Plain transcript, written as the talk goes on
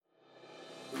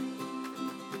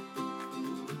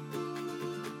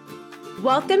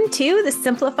Welcome to the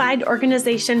Simplified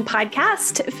Organization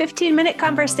Podcast, 15-minute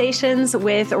conversations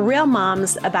with real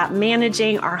moms about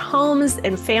managing our homes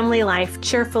and family life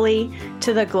cheerfully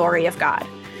to the glory of God.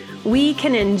 We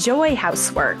can enjoy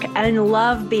housework and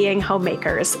love being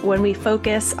homemakers when we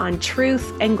focus on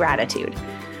truth and gratitude.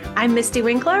 I'm Misty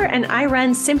Winkler, and I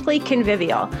run Simply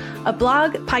Convivial, a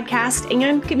blog, podcast,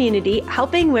 and community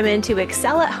helping women to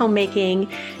excel at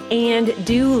homemaking and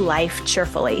do life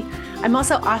cheerfully. I'm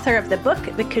also author of the book,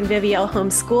 The Convivial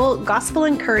Homeschool, Gospel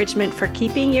Encouragement for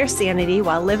Keeping Your Sanity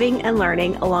While Living and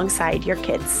Learning Alongside Your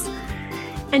Kids.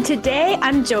 And today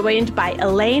I'm joined by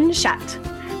Elaine Shutt.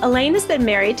 Elaine has been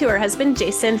married to her husband,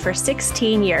 Jason, for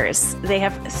 16 years. They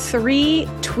have 3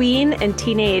 tween and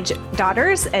teenage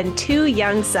daughters and 2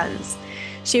 young sons.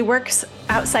 She works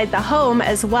outside the home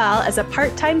as well as a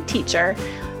part-time teacher,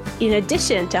 in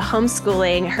addition to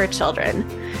homeschooling her children.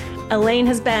 Elaine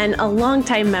has been a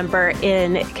longtime member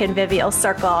in Convivial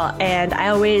Circle, and I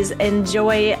always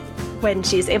enjoy when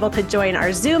she's able to join our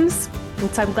Zooms.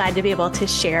 And so I'm glad to be able to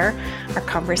share our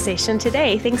conversation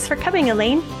today. Thanks for coming,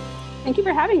 Elaine. Thank you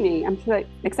for having me. I'm so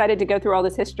excited to go through all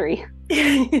this history.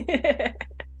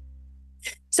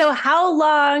 So how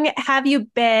long have you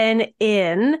been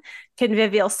in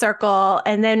Convivial Circle?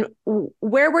 And then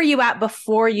where were you at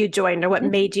before you joined, or what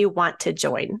made you want to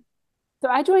join? So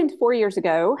I joined 4 years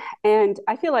ago, and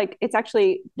I feel like it's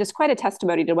actually just quite a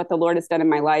testimony to what the Lord has done in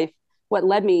my life, what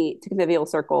led me to Convivial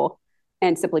Circle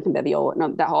and Simply Convivial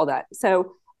and all that.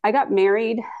 So I got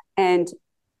married and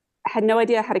had no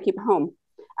idea how to keep a home.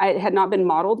 It had not been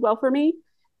modeled well for me,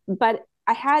 but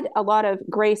I had a lot of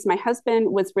grace. My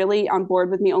husband was really on board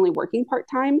with me only working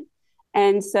part-time.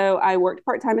 And so I worked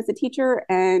part-time as a teacher,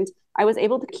 and I was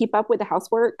able to keep up with the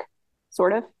housework,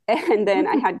 sort of. And then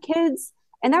I had kids,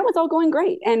 and that was all going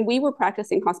great. And we were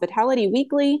practicing hospitality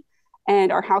weekly,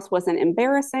 and our house wasn't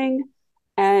embarrassing.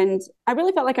 And I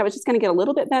really felt like I was just going to get a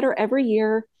little bit better every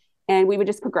year, and we would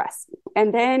just progress.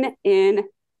 And then in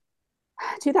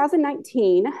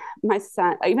 2019, my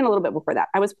son, even a little bit before that,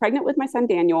 I was pregnant with my son,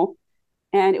 Daniel,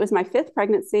 and it was my 5th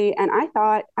pregnancy. And I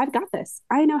thought, I've got this.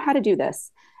 I know how to do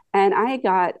this. And I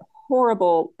got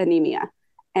horrible anemia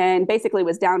and basically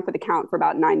was down for the count for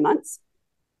about 9 months.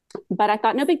 But I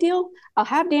thought, no big deal. I'll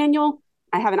have Daniel.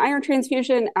 I have an iron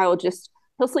transfusion. He'll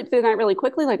sleep through the night really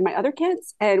quickly like my other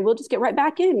kids, and we'll just get right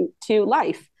back into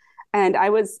life. And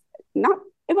it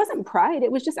wasn't pride.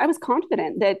 It was just, I was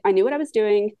confident that I knew what I was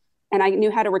doing and I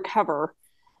knew how to recover.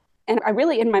 And I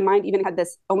really, in my mind, even had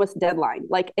this almost deadline.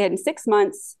 Like in 6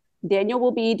 months, Daniel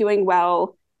will be doing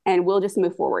well and we'll just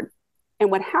move forward.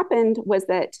 And what happened was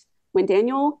that when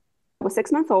Daniel was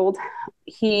 6 months old,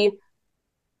 he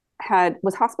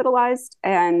was hospitalized,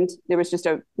 and there was just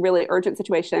a really urgent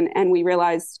situation. And we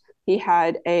realized he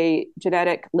had a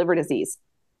genetic liver disease.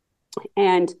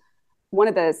 And one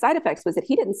of the side effects was that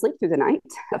he didn't sleep through the night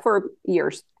for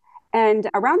years. And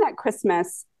around that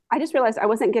Christmas, I just realized I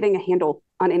wasn't getting a handle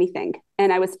on anything.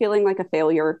 And I was feeling like a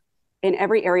failure in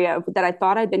every area that I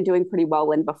thought I'd been doing pretty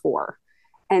well in before.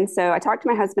 And so I talked to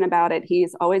my husband about it.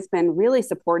 He's always been really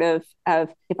supportive of,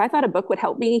 if I thought a book would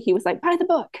help me, he was like, buy the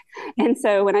book. And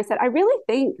so when I said, I really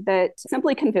think that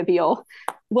Simply Convivial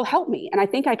will help me. And I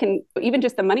think I can, even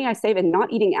just the money I save and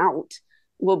not eating out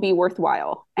will be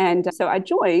worthwhile. And so I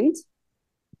joined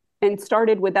and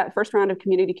started with that first round of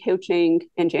community coaching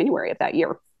in January of that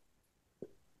year.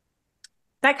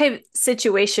 That kind of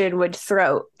situation would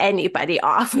throw anybody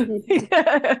off.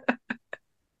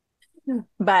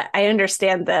 But I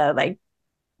understand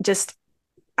just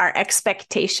our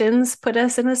expectations put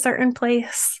us in a certain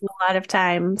place a lot of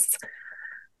times,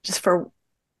 just for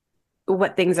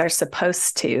what things are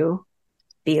supposed to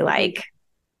be like.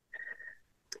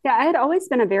 Yeah, I had always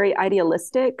been a very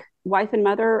idealistic wife and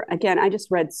mother. Again, I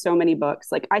just read so many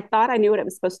books. Like, I thought I knew what it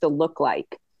was supposed to look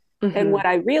like. Mm-hmm. And what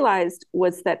I realized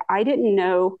was that I didn't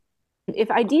know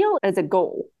if ideal is a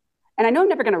goal. And I know I'm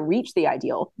never going to reach the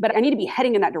ideal, but I need to be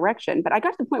heading in that direction. But I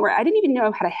got to the point where I didn't even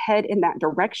know how to head in that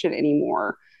direction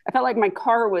anymore. I felt like my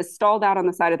car was stalled out on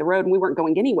the side of the road and we weren't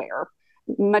going anywhere,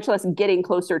 much less getting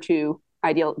closer to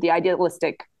the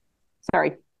idealistic.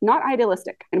 Sorry, not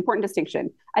idealistic, an important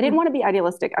distinction. I didn't want to be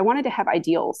idealistic. I wanted to have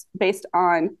ideals based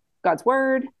on God's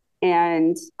word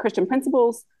and Christian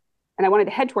principles. And I wanted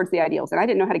to head towards the ideals, and I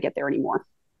didn't know how to get there anymore.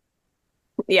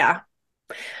 Yeah.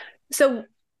 So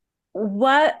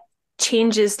what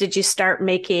changes did you start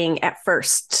making at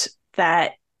first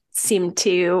that seemed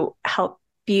to help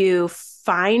you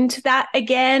find that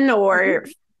again, or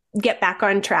get back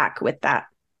on track with that?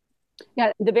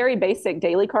 Yeah, the very basic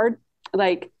daily card,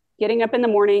 like getting up in the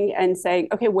morning and saying,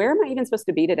 okay, where am I even supposed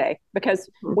to be today? Because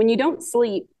when you don't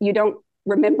sleep, you don't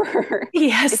remember.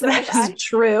 Yes, So that's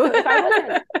true.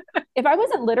 so if I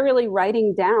wasn't literally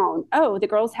writing down, oh, the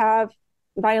girls have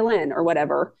violin or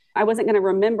whatever, I wasn't going to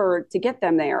remember to get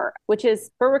them there, which is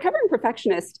for a recovering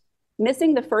perfectionist,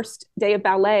 missing the first day of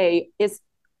ballet is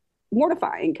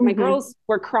mortifying. My girls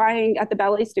were crying at the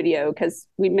ballet studio because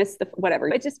we missed the whatever.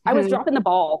 It just, I was dropping the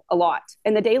ball a lot.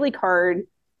 And the daily card,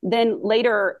 then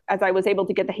later, as I was able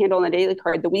to get the handle on the daily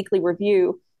card, the weekly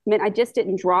review meant I just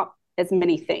didn't drop as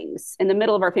many things in the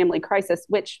middle of our family crisis,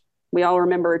 which we all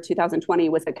remember 2020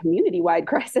 was a community-wide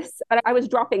crisis. But I was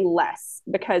dropping less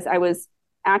because I was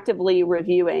actively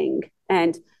reviewing.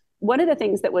 And one of the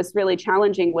things that was really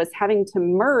challenging was having to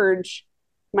merge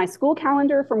my school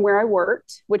calendar from where I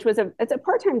worked, which was it's a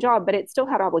part-time job, but it still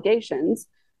had obligations.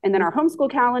 And then our homeschool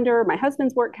calendar, my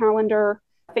husband's work calendar,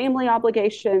 family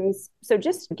obligations. So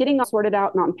just getting all sorted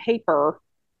out and on paper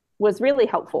was really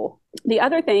helpful. The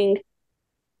other thing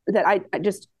that I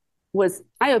just was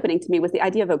eye-opening to me was the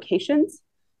idea of vocations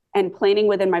and planning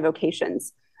within my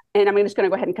vocations. And I'm just going to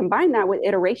go ahead and combine that with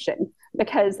iteration,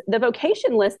 because the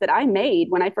vocation list that I made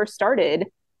when I first started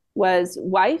was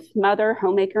wife, mother,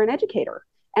 homemaker, and educator.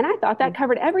 And I thought that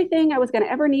covered everything I was going to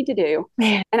ever need to do.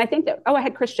 And I think that, I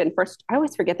had Christian first. I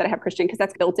always forget that I have Christian because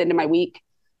that's built into my week.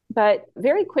 But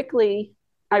very quickly,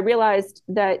 I realized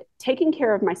that taking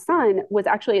care of my son was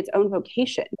actually its own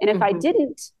vocation. And if I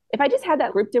just had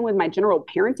that grouped in with my general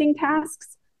parenting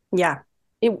tasks,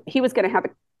 he was going to have a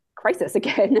crisis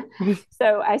again.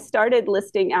 So I started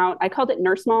listing out, I called it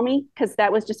Nurse Mommy because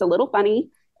that was just a little funny.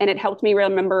 And it helped me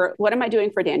remember, what am I doing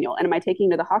for Daniel? And am I taking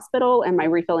him to the hospital? Am I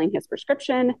refilling his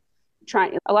prescription?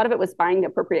 A lot of it was buying the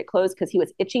appropriate clothes because he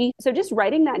was itchy. So just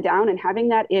writing that down and having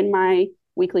that in my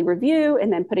weekly review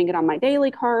and then putting it on my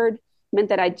daily card meant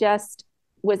that I just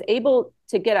was able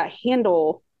to get a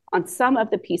handle on some of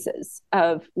the pieces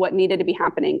of what needed to be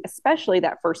happening, especially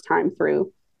that first time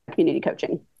through community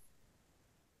coaching.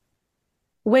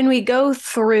 When we go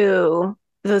through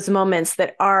those moments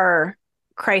that are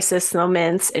crisis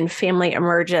moments and family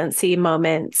emergency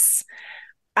moments,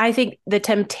 I think the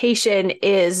temptation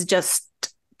is just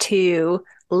to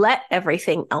let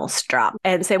everything else drop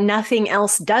and say nothing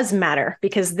else does matter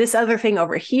because this other thing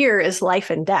over here is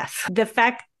life and death. The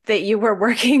fact that you were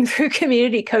working through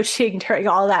community coaching during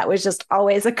all that was just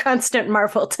always a constant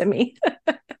marvel to me.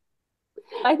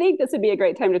 I think this would be a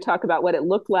great time to talk about what it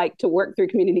looked like to work through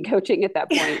community coaching at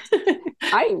that point.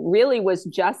 I really was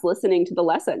just listening to the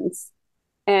lessons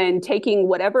and taking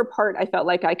whatever part I felt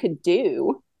like I could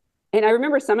do. And I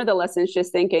remember some of the lessons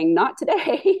just thinking, not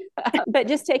today, but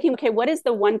just taking, okay, what is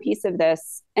the one piece of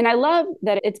this? And I love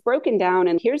that it's broken down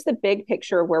and here's the big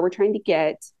picture of where we're trying to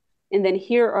get. And then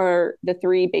here are the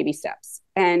 3 baby steps.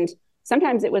 And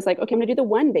sometimes it was like, okay, I'm going to do the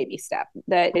one baby step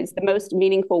that is the most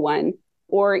meaningful one.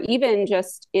 Or even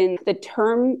just in the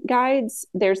term guides,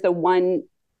 there's the one,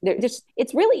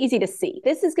 it's really easy to see.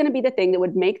 This is going to be the thing that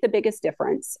would make the biggest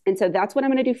difference. And so that's what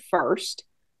I'm going to do first.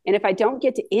 And if I don't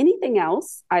get to anything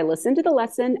else, I listened to the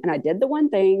lesson and I did the one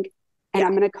thing, and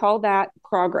I'm going to call that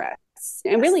progress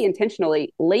and really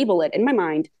intentionally label it in my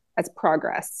mind as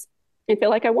progress and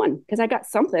feel like I won because I got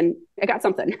something.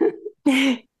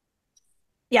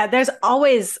 Yeah, there's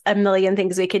always a million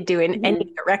things we could do in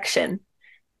any direction.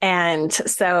 And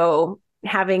so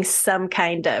having some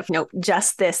kind of,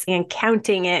 just this and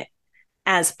counting it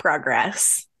as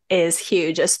progress is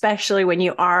huge, especially when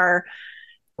you are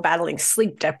battling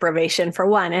sleep deprivation for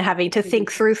one, and having to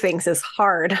think through things is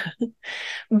hard.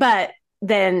 But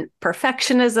then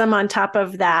perfectionism on top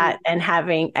of that and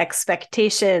having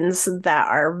expectations that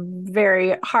are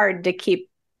very hard to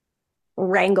keep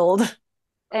wrangled.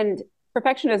 And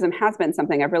perfectionism has been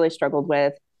something I've really struggled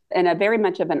with, and a very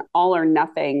much of an all or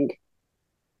nothing,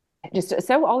 just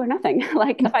so all or nothing.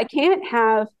 Like if I can't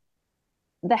have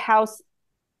the house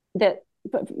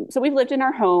so we've lived in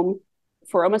our home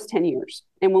for almost 10 years.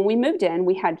 And when we moved in,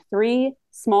 we had 3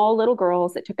 small little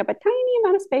girls that took up a tiny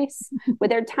amount of space with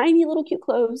their tiny little cute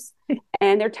clothes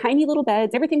and their tiny little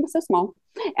beds. Everything was so small.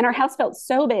 And our house felt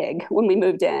so big when we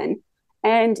moved in.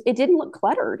 And it didn't look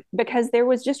cluttered because there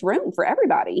was just room for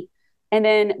everybody. And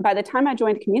then by the time I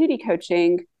joined community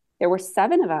coaching, there were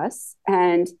 7 of us.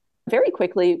 And very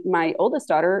quickly, my oldest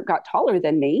daughter got taller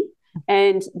than me.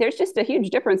 And there's just a huge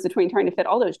difference between trying to fit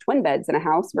all those twin beds in a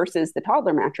house versus the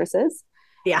toddler mattresses.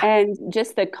 Yeah. And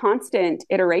just the constant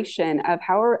iteration of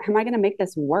how am I going to make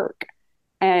this work?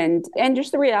 And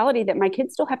just the reality that my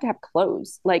kids still have to have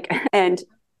clothes, and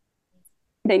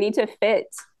they need to fit,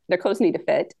 their clothes need to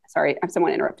fit. Sorry,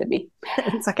 someone interrupted me.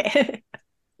 It's okay.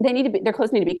 Their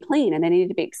clothes need to be clean and they need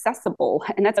to be accessible.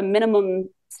 And that's a minimum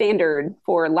standard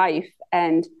for life.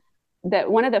 And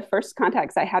that one of the first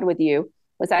contacts I had with you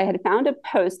was I had found a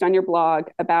post on your blog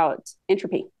about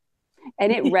entropy,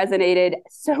 and it resonated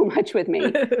so much with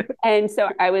me. And so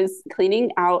I was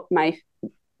cleaning out my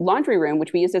laundry room,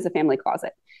 which we used as a family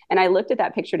closet. And I looked at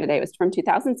that picture today. It was from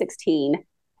 2016.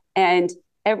 And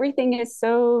everything is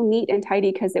so neat and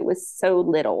tidy because it was so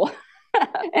little.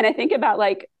 And I think about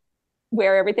like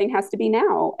where everything has to be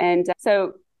now. And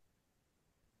so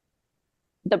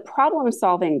the problem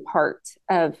solving part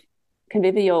of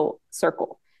convivial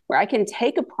circle, where I can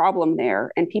take a problem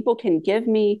there and people can give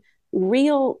me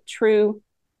real, true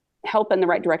help in the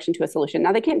right direction to a solution.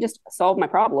 Now they can't just solve my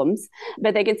problems,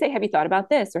 but they can say, have you thought about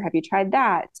this? Or have you tried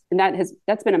that? And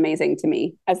that's been amazing to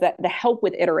me as the help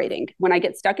with iterating. When I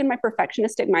get stuck in my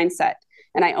perfectionistic mindset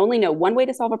and I only know one way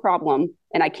to solve a problem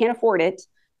and I can't afford it,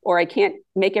 or I can't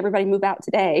make everybody move out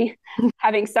today,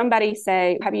 having somebody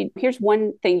say, here's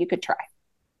one thing you could try.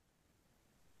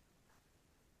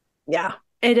 Yeah,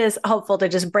 it is helpful to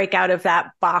just break out of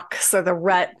that box or the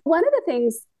rut. One of the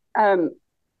things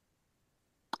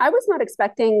I was not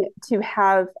expecting to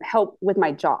have help with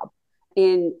my job.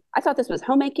 I thought this was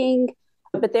homemaking,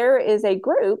 but there is a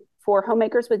group for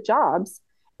homemakers with jobs.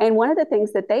 And one of the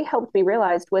things that they helped me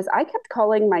realize was I kept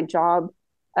calling my job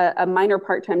a minor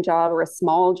part-time job or a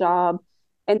small job.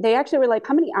 And they actually were like,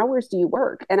 how many hours do you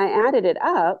work? And I added it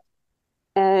up.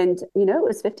 And, it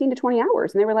was 15 to 20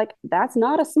 hours. And they were like, that's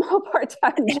not a small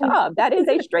part-time job. That is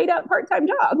a straight up part-time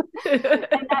job.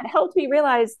 And that helped me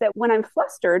realize that when I'm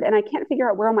flustered and I can't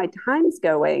figure out where all my time's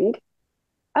going,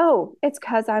 oh, it's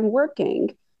because I'm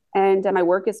working. And my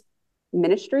work is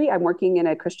ministry. I'm working in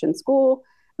a Christian school.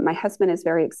 My husband is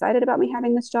very excited about me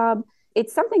having this job.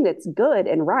 It's something that's good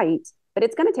and right, but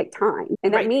it's going to take time.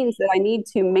 And that means that I need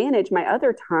to manage my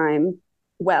other time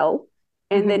well.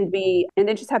 And then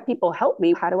just have people help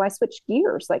me. How do I switch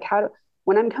gears? Like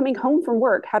when I'm coming home from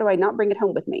work, how do I not bring it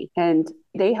home with me? And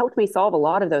they helped me solve a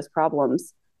lot of those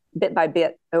problems bit by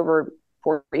bit over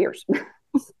 4 years.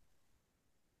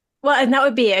 Well, and that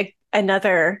would be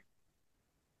another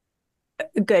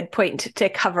good point to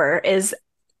cover is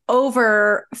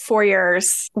over 4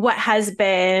 years, what has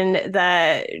been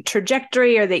the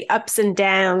trajectory or the ups and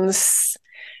downs?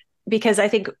 Because I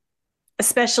think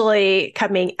especially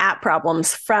coming at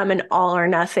problems from an all or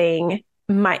nothing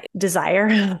my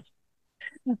desire.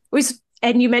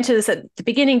 And you mentioned this at the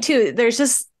beginning too, there's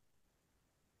just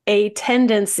a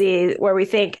tendency where we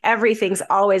think everything's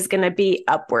always going to be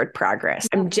upward progress.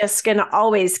 I'm just going to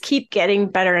always keep getting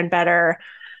better and better.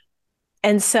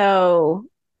 And so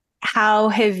how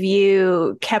have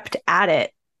you kept at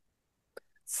it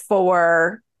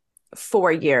for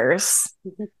 4 years?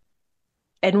 Mm-hmm.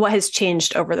 And what has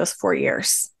changed over those 4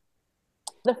 years?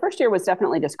 The first year was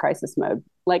definitely just crisis mode.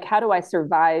 Like, how do I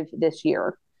survive this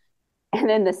year? And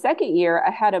then the second year, I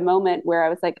had a moment where I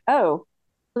was like, oh,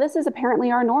 this is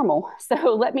apparently our normal.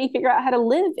 So let me figure out how to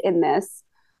live in this.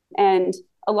 And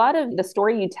a lot of the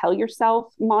story you tell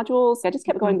yourself modules, I just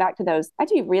kept going back to those. I have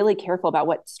to be really careful about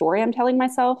what story I'm telling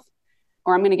myself,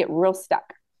 or I'm going to get real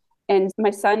stuck. And my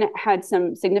son had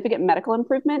some significant medical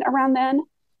improvement around then.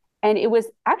 And it was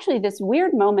actually this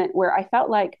weird moment where I felt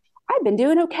like I've been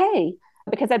doing okay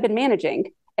because I've been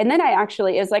managing. And then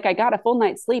it was like I got a full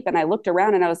night's sleep and I looked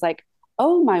around and I was like,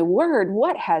 oh my word,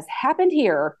 what has happened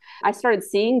here? I started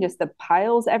seeing just the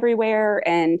piles everywhere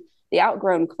and the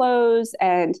outgrown clothes,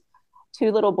 and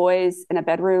 2 little boys in a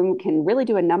bedroom can really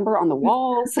do a number on the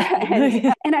walls.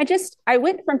 And I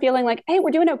went from feeling like, hey,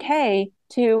 we're doing okay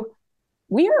to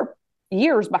we're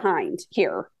years behind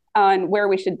here on where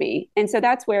we should be. And so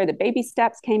that's where the baby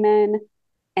steps came in.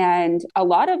 And a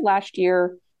lot of last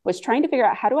year was trying to figure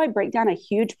out, how do I break down a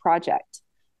huge project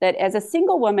that as a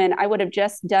single woman, I would have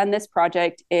just done this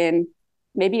project in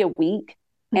maybe a week,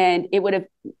 and it would have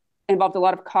involved a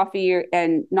lot of coffee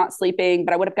and not sleeping,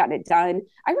 but I would have gotten it done.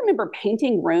 I remember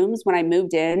painting rooms when I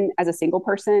moved in as a single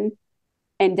person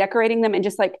and decorating them, and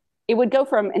just like, it would go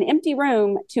from an empty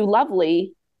room to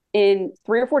lovely in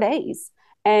 3 or 4 days.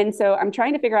 And so I'm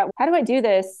trying to figure out, how do I do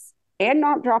this and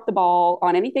not drop the ball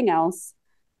on anything else?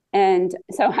 And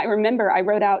so I remember I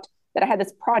wrote out that I had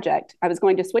this project. I was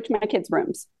going to switch my kids'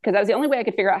 rooms because that was the only way I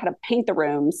could figure out how to paint the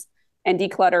rooms and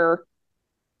declutter.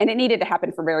 And it needed to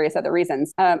happen for various other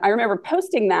reasons. I remember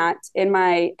posting that in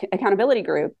my accountability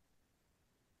group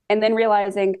and then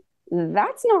realizing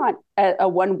that's not a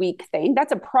 1 week thing.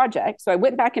 That's a project. So I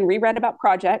went back and reread about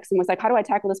projects and was like, how do I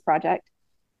tackle this project?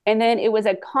 And then it was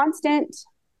a constant,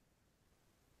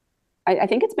 I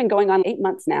think it's been going on 8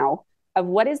 months now, of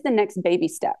what is the next baby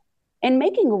step and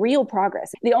making real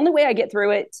progress. The only way I get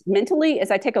through it mentally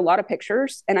is I take a lot of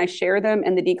pictures and I share them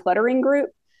in the decluttering group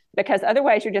because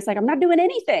otherwise you're just like, I'm not doing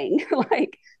anything.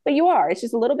 Like, but you are. It's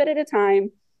just a little bit at a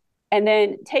time. And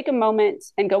then take a moment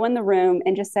and go in the room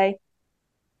and just say,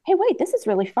 hey, wait, this is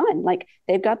really fun. Like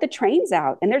they've got the trains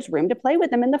out and there's room to play with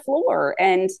them in the floor.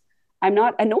 And I'm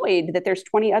not annoyed that there's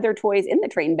 20 other toys in the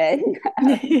train bed.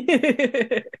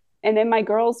 And then my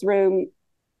girls' room,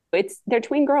 they're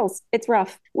tween girls. It's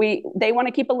rough. They want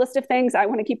to keep a list of things. I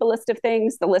want to keep a list of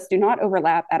things. The lists do not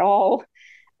overlap at all.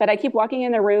 But I keep walking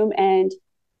in the room and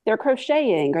they're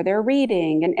crocheting or they're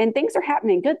reading and things are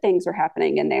happening. Good things are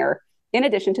happening in there, in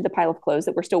addition to the pile of clothes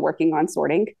that we're still working on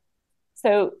sorting.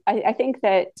 So I think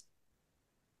that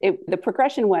the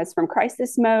progression was from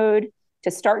crisis mode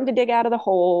to starting to dig out of the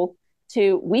hole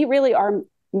to we really are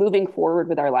moving forward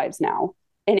with our lives now.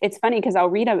 And it's funny because I'll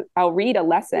read a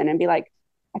lesson and be like,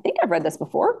 I think I've read this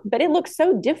before, but it looks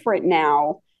so different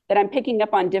now that I'm picking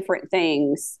up on different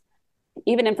things,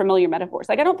 even in familiar metaphors.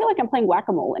 Like I don't feel like I'm playing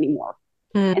whack-a-mole anymore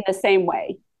in the same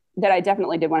way that I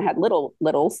definitely did when I had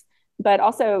littles. But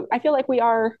also I feel like we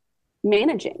are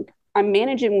managing. I'm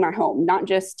managing my home, not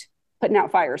just putting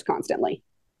out fires constantly.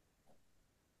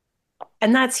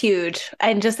 And that's huge.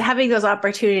 And just having those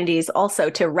opportunities also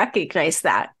to recognize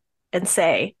that and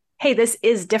say, hey, this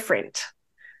is different.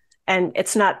 And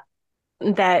it's not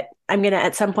that I'm going to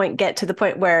at some point get to the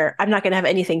point where I'm not going to have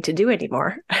anything to do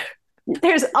anymore.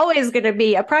 There's always going to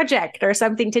be a project or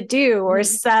something to do or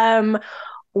some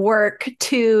work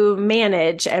to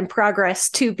manage and progress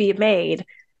to be made.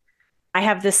 I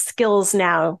have the skills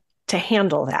now to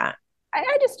handle that.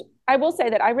 I will say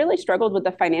that I really struggled with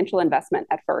the financial investment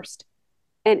at first,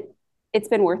 and it's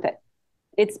been worth it.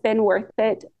 It's been worth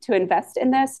it to invest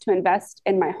in this, to invest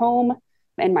in my home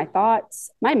and my thoughts.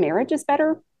 My marriage is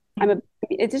better.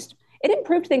 It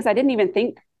improved things I didn't even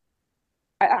think.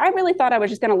 I really thought I was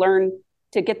just going to learn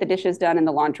to get the dishes done and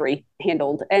the laundry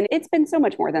handled. And it's been so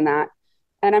much more than that.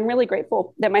 And I'm really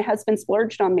grateful that my husband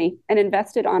splurged on me and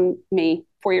invested on me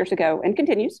 4 years ago and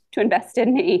continues to invest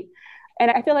in me. And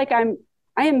I feel like I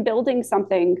am building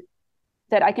something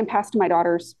that I can pass to my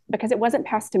daughters because it wasn't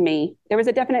passed to me. There was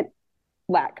a definite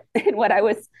lack in what I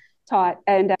was taught.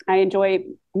 And I enjoy,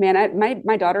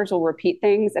 my daughters will repeat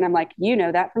things and I'm like, you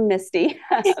know that from Misty.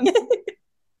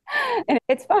 And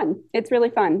it's fun. It's really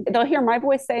fun. They'll hear my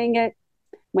voice saying it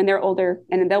when they're older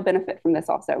and they'll benefit from this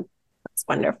also. That's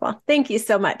wonderful. Thank you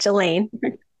so much, Elaine.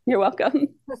 You're welcome.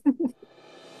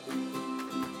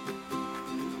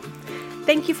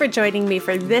 Thank you for joining me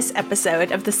for this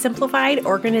episode of the Simplified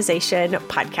Organization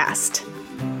podcast.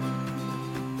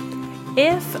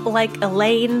 If, like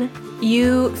Elaine,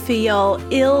 you feel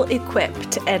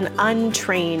ill-equipped and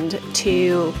untrained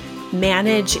to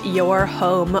manage your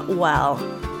home well,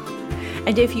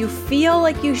 and if you feel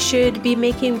like you should be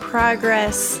making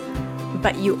progress,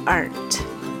 but you aren't,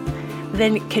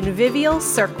 then Convivial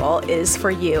Circle is for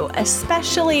you,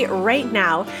 especially right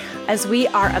now as we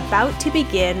are about to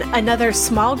begin another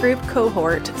small group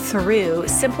cohort through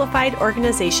Simplified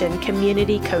Organization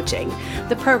Community Coaching,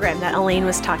 the program that Elaine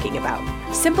was talking about.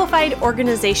 Simplified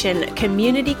Organization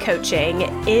Community Coaching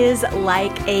is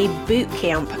like a boot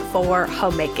camp for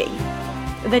homemaking.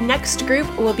 The next group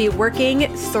will be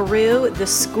working through the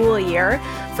school year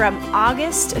from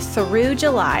August through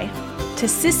July to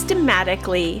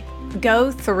systematically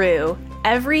go through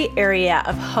every area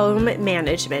of home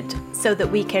management so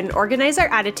that we can organize our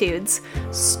attitudes,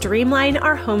 streamline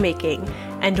our homemaking,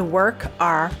 and work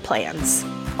our plans,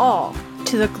 all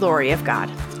to the glory of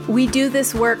God. We do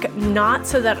this work not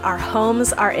so that our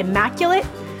homes are immaculate,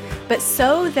 but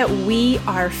so that we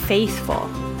are faithful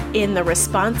in the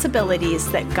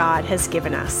responsibilities that God has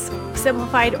given us.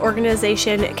 Simplified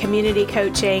Organization Community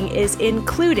Coaching is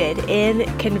included in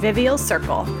Convivial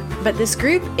Circle, but this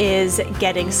group is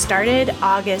getting started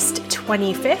August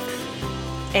 25th,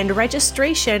 and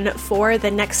registration for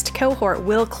the next cohort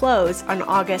will close on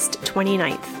August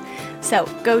 29th. So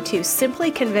go to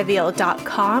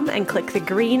simplyconvivial.com and click the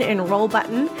green enroll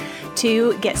button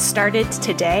to get started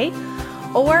today,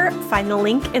 or find the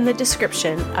link in the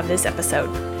description of this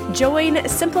episode. Join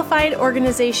Simplified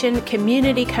Organization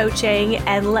Community Coaching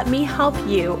and let me help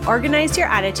you organize your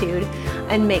attitude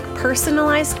and make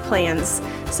personalized plans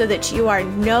so that you are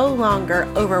no longer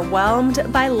overwhelmed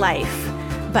by life,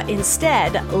 but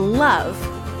instead love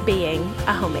being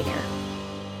a homemaker.